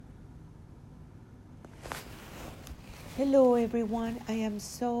Hello, everyone. I am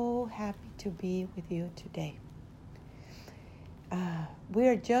so happy to be with you today. We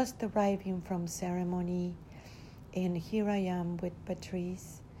are just arriving from ceremony, and here I am with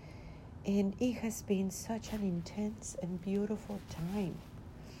Patrice, and it has been such an intense and beautiful time.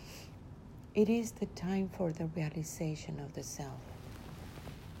 It is the time for the realization of the self.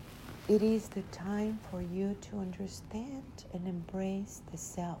 It is the time for you to understand and embrace the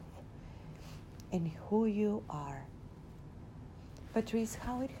self and who you are. Patrice,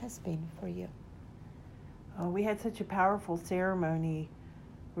 how it has been for you? We had such a powerful ceremony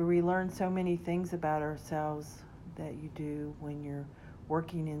where we learned so many things about ourselves that you do when you're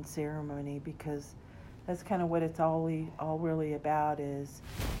working in ceremony, because that's kind of what it's all really about, is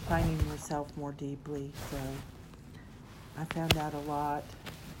finding yourself more deeply. So I found out a lot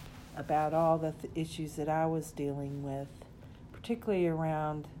about all the issues that I was dealing with, particularly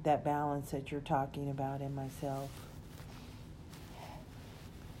around that balance that you're talking about in myself.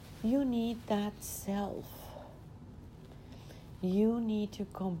 You need that self. You need to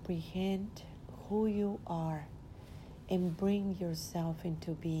comprehend who you are and bring yourself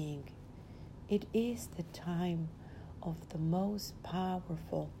into being. It is the time of the most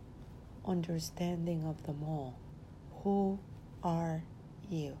powerful understanding of them all. Who are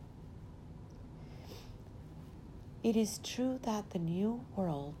you? It is true that the new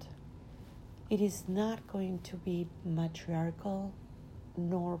world, it is not going to be matriarchal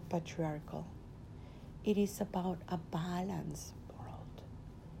nor patriarchal. It is about a balanced world.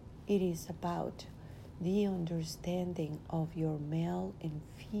 It is about the understanding of your male and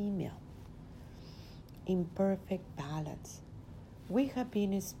female in perfect balance. We have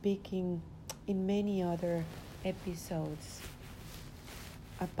been speaking in many other episodes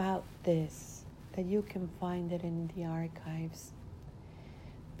about this, that you can find it in the archives.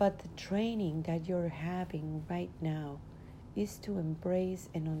 But the training that you're having right now is to embrace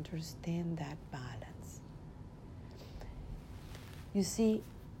and understand that balance. You see,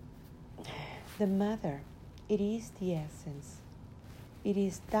 the mother, it is the essence. It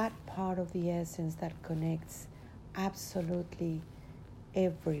is that part of the essence that connects absolutely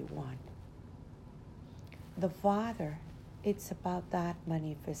everyone. The father, it's about that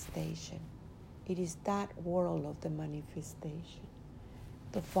manifestation. It is that world of the manifestation.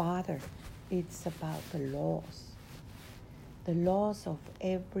 The father, it's about the laws of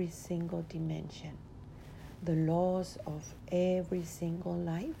every single dimension, the laws of every single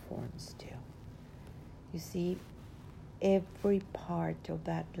life forms too. You see, every part of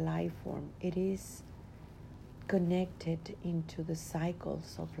that life form, it is connected into the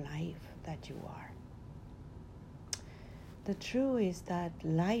cycles of life that you are. The truth is that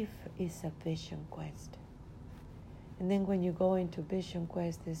life is a vision quest. And then when you go into vision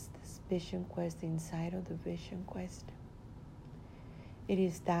quest, there's this vision quest inside of the vision quest. It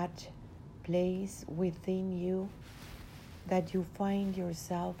is that place within you that you find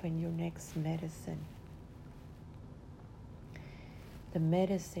yourself and your next medicine. The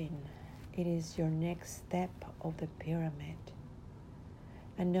medicine, it is your next step of the pyramid.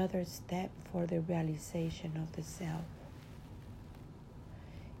 Another step for the realization of the self.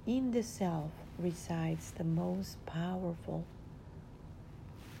 In the self resides the most powerful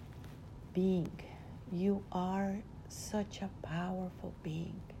being. You are such a powerful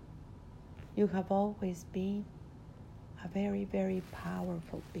being. You have always been a very, very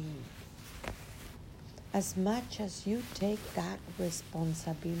powerful being. As much as you take that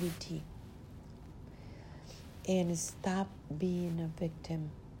responsibility and stop being a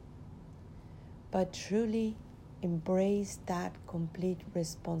victim, but truly embrace that complete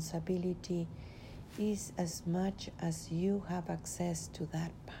responsibility, is as much as you have access to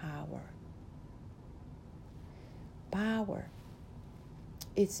that power. Power,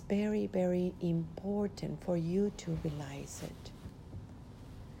 it's very, very important for you to realize it.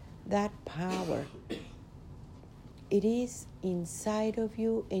 That power, it is inside of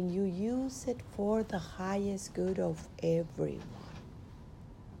you, and you use it for the highest good of everyone.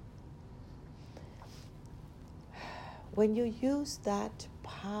 When you use that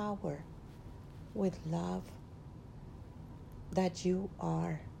power with love that you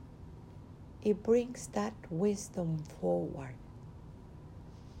are, it brings that wisdom forward.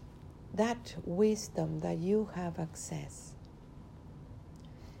 That wisdom that you have access.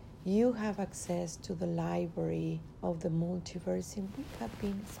 You have access to the library of the multiverse, and we have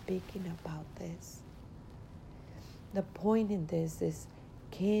been speaking about this. The point in this is,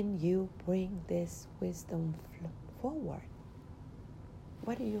 can you bring this wisdom forward?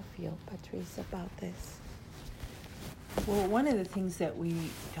 What do you feel, Patrice, about this? Well, one of the things that we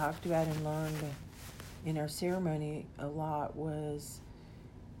talked about and learned in our ceremony a lot was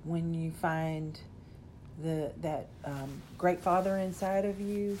when you find that great father inside of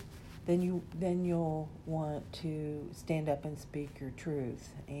you, then you'll want to stand up and speak your truth.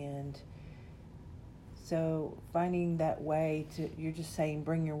 And so finding that way to, you're just saying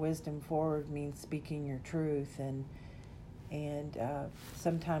bring your wisdom forward means speaking your truth. And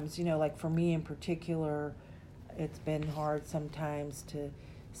sometimes, like for me in particular, it's been hard sometimes to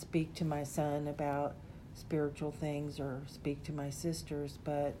speak to my son about spiritual things or speak to my sisters,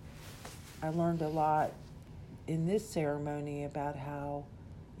 but I learned a lot in this ceremony about how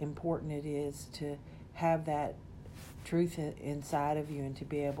important it is to have that truth inside of you and to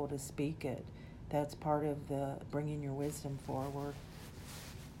be able to speak it. That's part of the bringing your wisdom forward.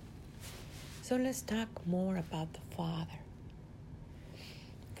 So let's talk more about the Father.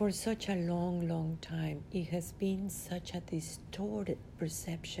 For such a long, long time, it has been such a distorted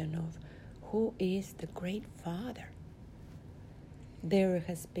perception of who is the great Father. There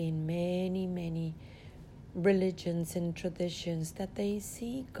has been many, many religions and traditions that they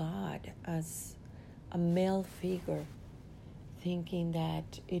see God as a male figure, thinking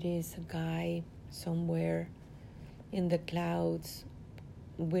that it is a guy somewhere in the clouds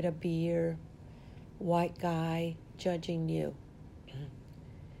with a beard, white guy judging you.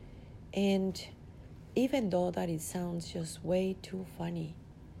 And even though that it sounds just way too funny,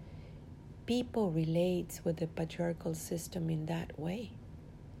 people relate with the patriarchal system in that way,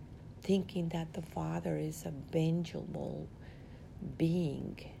 thinking that the Father is a vengeable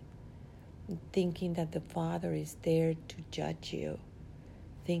being, thinking that the Father is there to judge you,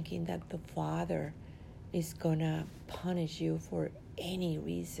 thinking that the Father is gonna punish you for any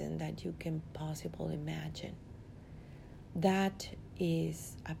reason that you can possibly imagine. That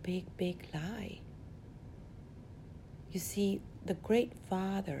is a big, big lie. You see, the great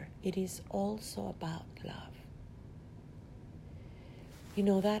Father, it is also about love. You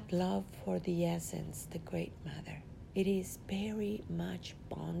know, that love for the essence, the great Mother, it is very much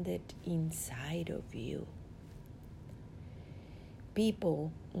bonded inside of you.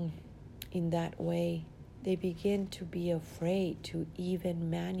 People, in that way, they begin to be afraid to even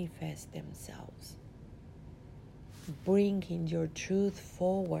manifest themselves, bringing your truth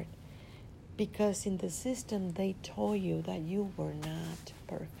forward, because in the system they told you that you were not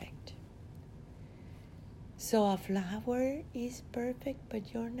perfect. So a flower is perfect,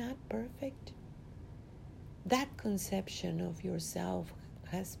 but you're not perfect. That conception of yourself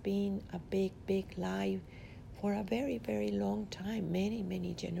has been a big, big lie for a very, very long time, many,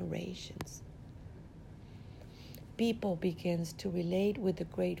 many generations. People begins to relate with the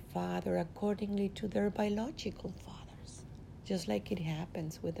great Father accordingly to their biological fathers, just like it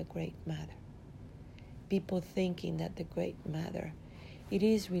happens with the great Mother. People thinking that the great Mother, it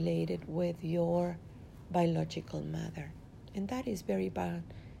is related with your biological mother. And that is very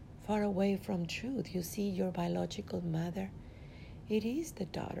far away from truth. You see, your biological mother, it is the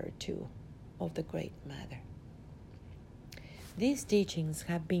daughter too of the great Mother. These teachings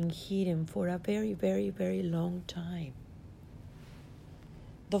have been hidden for a very, very, very long time.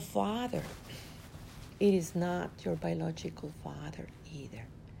 The Father, it is not your biological father either.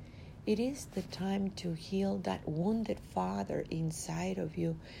 It is the time to heal that wounded father inside of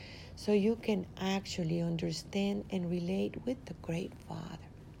you so you can actually understand and relate with the great Father.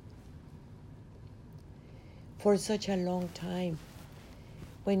 For such a long time,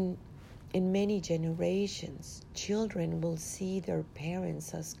 when in many generations, children will see their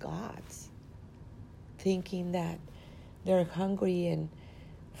parents as gods, thinking that they're hungry and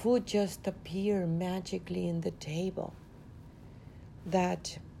food just appears magically in the table,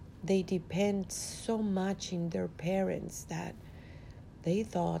 that they depend so much in their parents that they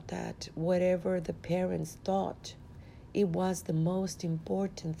thought that whatever the parents thought, it was the most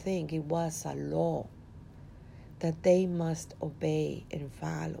important thing. It was a law that they must obey and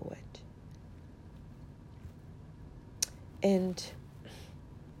follow it. And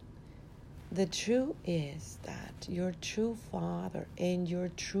the truth is that your true father and your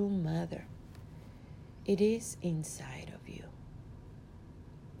true mother, it is inside of you.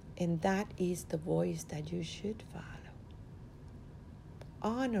 And that is the voice that you should follow.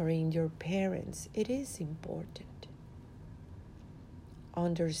 Honoring your parents, it is important.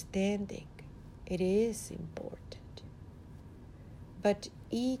 Understanding, it is important. But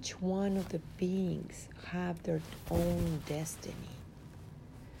each one of the beings have their own destiny,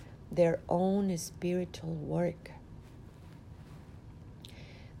 their own spiritual work,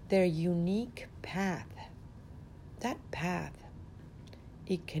 their unique path. That path,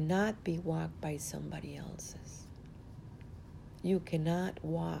 it cannot be walked by somebody else's. You cannot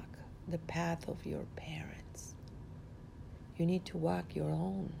walk the path of your parents. You need to walk your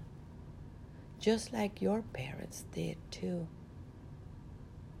own, just like your parents did too.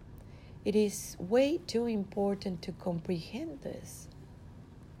 It is way too important to comprehend this.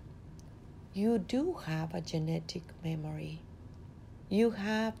 You do have a genetic memory. You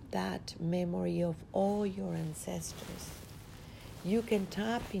have that memory of all your ancestors. You can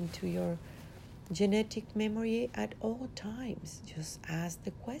tap into your genetic memory at all times. Just ask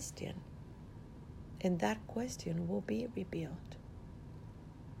the question, and that question will be revealed.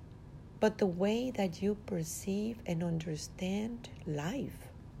 But the way that you perceive and understand life,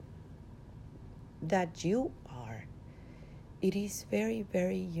 that you are, it is very,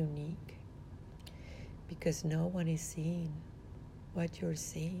 very unique, because no one is seeing what you're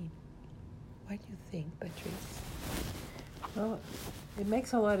seeing. What do you think, Patrice? Well, it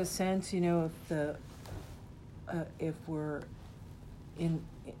makes a lot of sense, if we're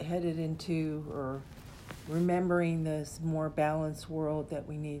headed into or remembering this more balanced world, that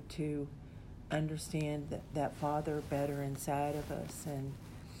we need to understand that Father better inside of us. And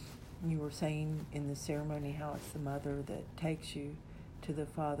you were saying in the ceremony how it's the mother that takes you to the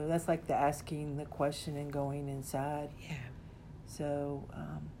Father. That's like the asking the question and going inside. Yeah. So,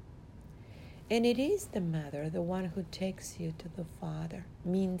 and it is the mother, the one who takes you to the Father,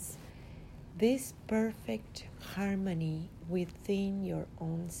 means this perfect harmony within your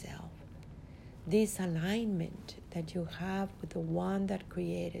own self, this alignment that you have with the one that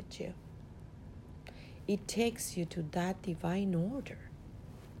created you. It takes you to that divine order,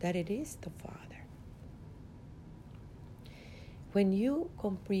 that it is the Father. When you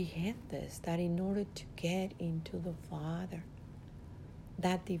comprehend this, that in order to get into the Father,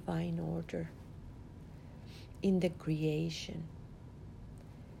 that divine order in the creation,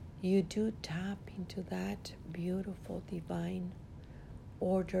 you do tap into that beautiful divine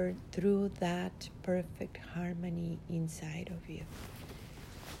order through that perfect harmony inside of you.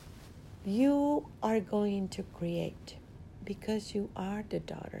 You are going to create, because you are the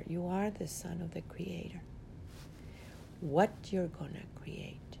daughter, you are the son of the Creator. What you're going to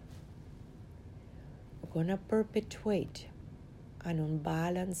create? We're going to perpetuate an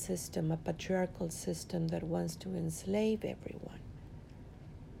unbalanced system, a patriarchal system that wants to enslave everyone.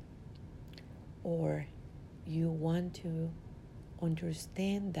 Or you want to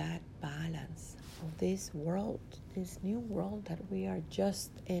understand that balance of this world, this new world that we are just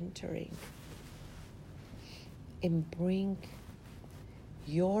entering, and bring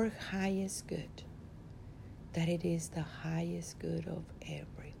your highest good, that it is the highest good of everyone.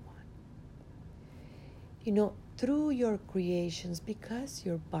 Through your creations, because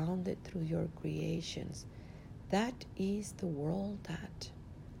you're bounded through your creations, that is the world that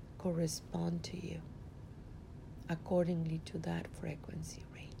corresponds to you accordingly to that frequency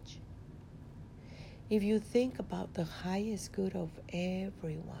range. If you think about the highest good of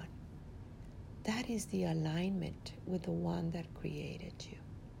everyone, that is the alignment with the one that created you.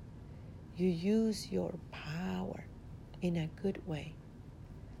 You use your power in a good way,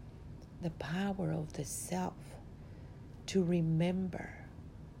 the power of the self, to remember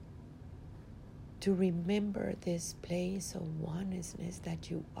this place of oneness that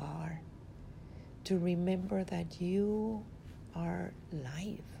you are, to remember that you are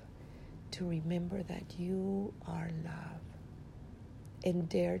life, to remember that you are love, and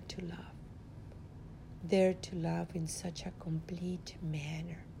dare to love in such a complete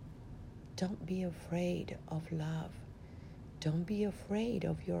manner. Don't be afraid of love. Don't be afraid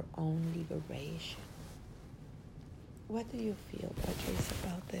of your own liberation. What do you feel, Patrice,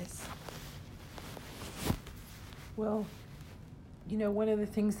 about this? Well, one of the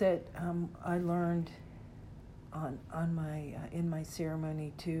things that I learned on my in my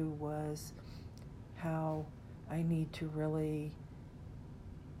ceremony too was how I need to really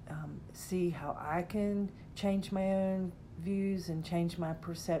see how I can change my own views and change my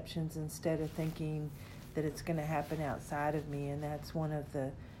perceptions instead of thinking that it's going to happen outside of me. And that's one of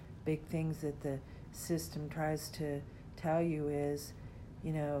the big things that the system tries to tell you is,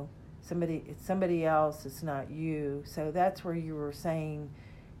 it's somebody else, it's not you. So that's where you were saying,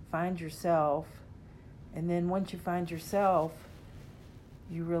 find yourself. And then once you find yourself,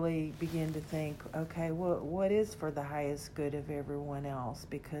 you really begin to think, okay, what is for the highest good of everyone else?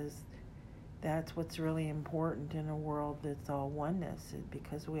 Because that's what's really important in a world that's all oneness,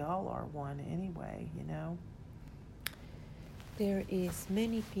 because we all are one anyway, There is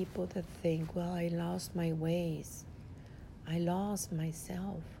many people that think, well, I lost my ways. I lost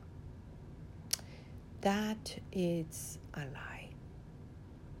myself. That is a lie.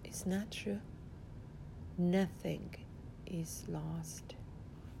 It's not true. Nothing is lost.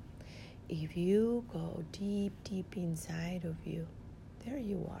 if you go deep, deep inside of you, there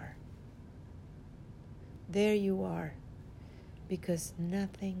you are. There you are. Because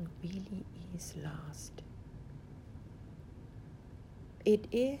nothing really is lost. It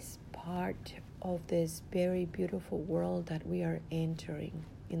is part of this very beautiful world that we are entering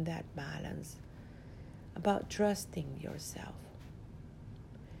in that balance, about trusting yourself.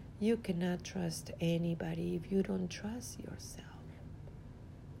 You cannot trust anybody if you don't trust yourself.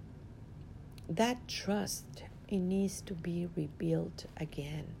 That trust, it needs to be rebuilt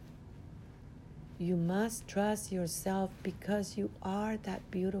again. You must trust yourself because you are that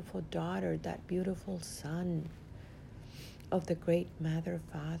beautiful daughter, that beautiful son of the great Mother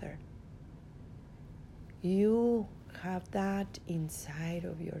Father. You have that inside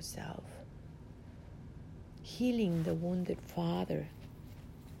of yourself. Healing the wounded father,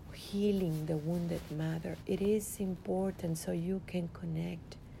 healing the wounded mother. It is important so you can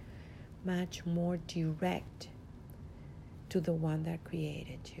connect much more direct to the one that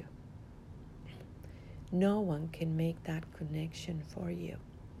created you. No one can make that connection for you.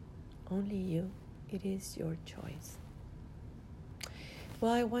 Only you. It is your choice.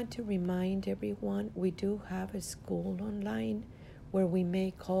 Well, I want to remind everyone we do have a school online where we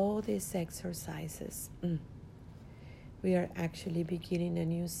make all these exercises. We are actually beginning a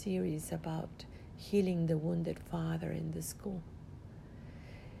new series about healing the wounded father in the school.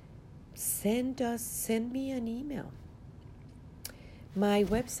 Send me an email. My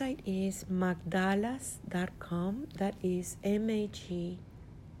website is magdalas.com. That is MAGDALAS.com.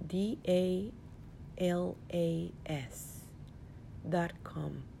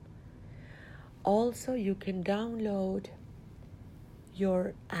 Also, you can download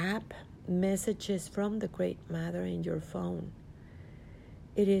your app, Messages from the Great Mother, in your phone.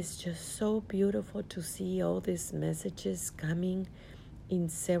 It is just so beautiful to see all these messages coming in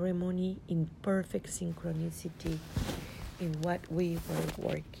ceremony, in perfect synchronicity, in what we were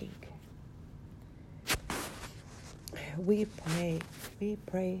working. We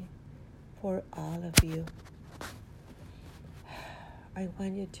pray for all of you. I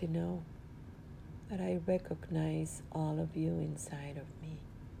want you to know that I recognize all of you inside of me.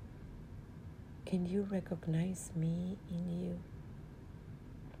 Can you recognize me in you?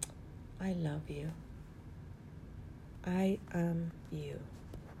 I love you. I am you.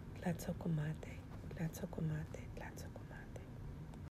 Tlatzokomate.